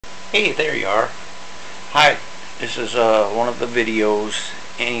Hey, there you are. Hi, this is one of the videos.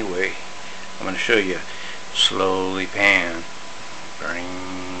 Anyway, I'm going to show you. Slowly pan.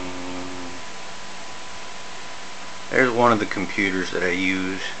 There's one of the computers that I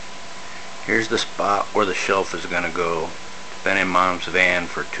use. Here's the spot where the shelf is going to go. It's been in Mom's van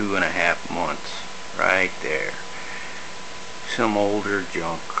for 2.5 months. Right there. Some older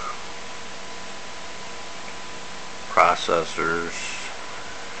junk. Processors.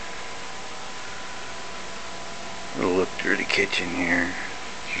 We'll look through the kitchen here.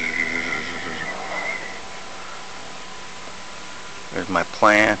 There's my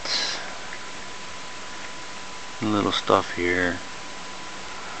plants. Little stuff here.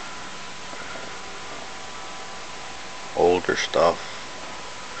 Older stuff.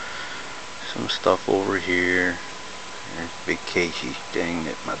 Some stuff over here. There's a big casey thing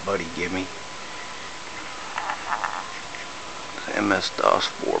that my buddy gave me. MS-DOS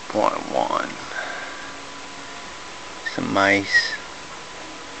 4.1. Some mice.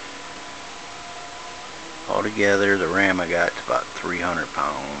 Altogether, the RAM I got is about 300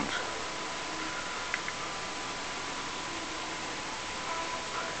 pounds.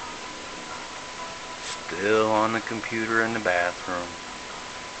 Still on the computer in the bathroom.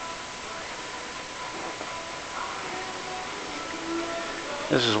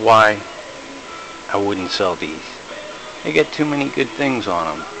 This is why I wouldn't sell these. They get too many good things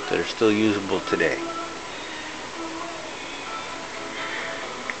on them that are still usable today.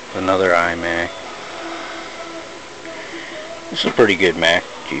 Another iMac. This is a pretty good Mac,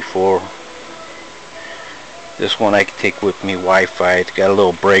 G4. This one I can take with me Wi-Fi. It's got a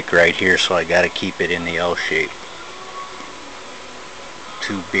little break right here, so I gotta keep it in the L shape.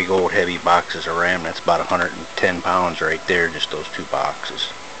 Two big old heavy boxes of RAM. That's about 110 pounds right there, just those two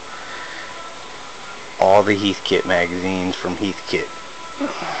boxes. All the Heathkit magazines from Heathkit.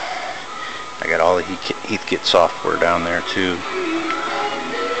 I got all the Heathkit software down there too.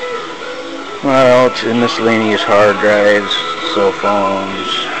 What else? Miscellaneous hard drives, cell phones,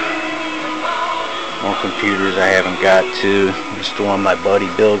 more computers I haven't got to. This is the one my buddy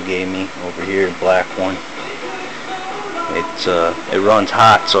Bill gave me over here, a black one. It runs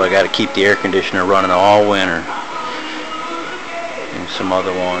hot, so I got to keep the air conditioner running all winter. And some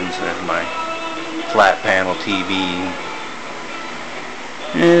other ones. There's my flat panel TV.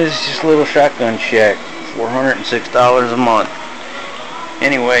 It's just a little shotgun shack, $406 a month.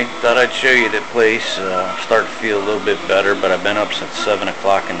 Anyway, thought I'd show you the place. Start to feel a little bit better, but I've been up since 7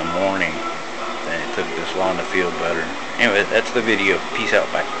 o'clock in the morning. And it took this long to feel better. Anyway, that's the video. Peace out.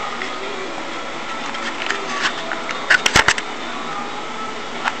 Bye.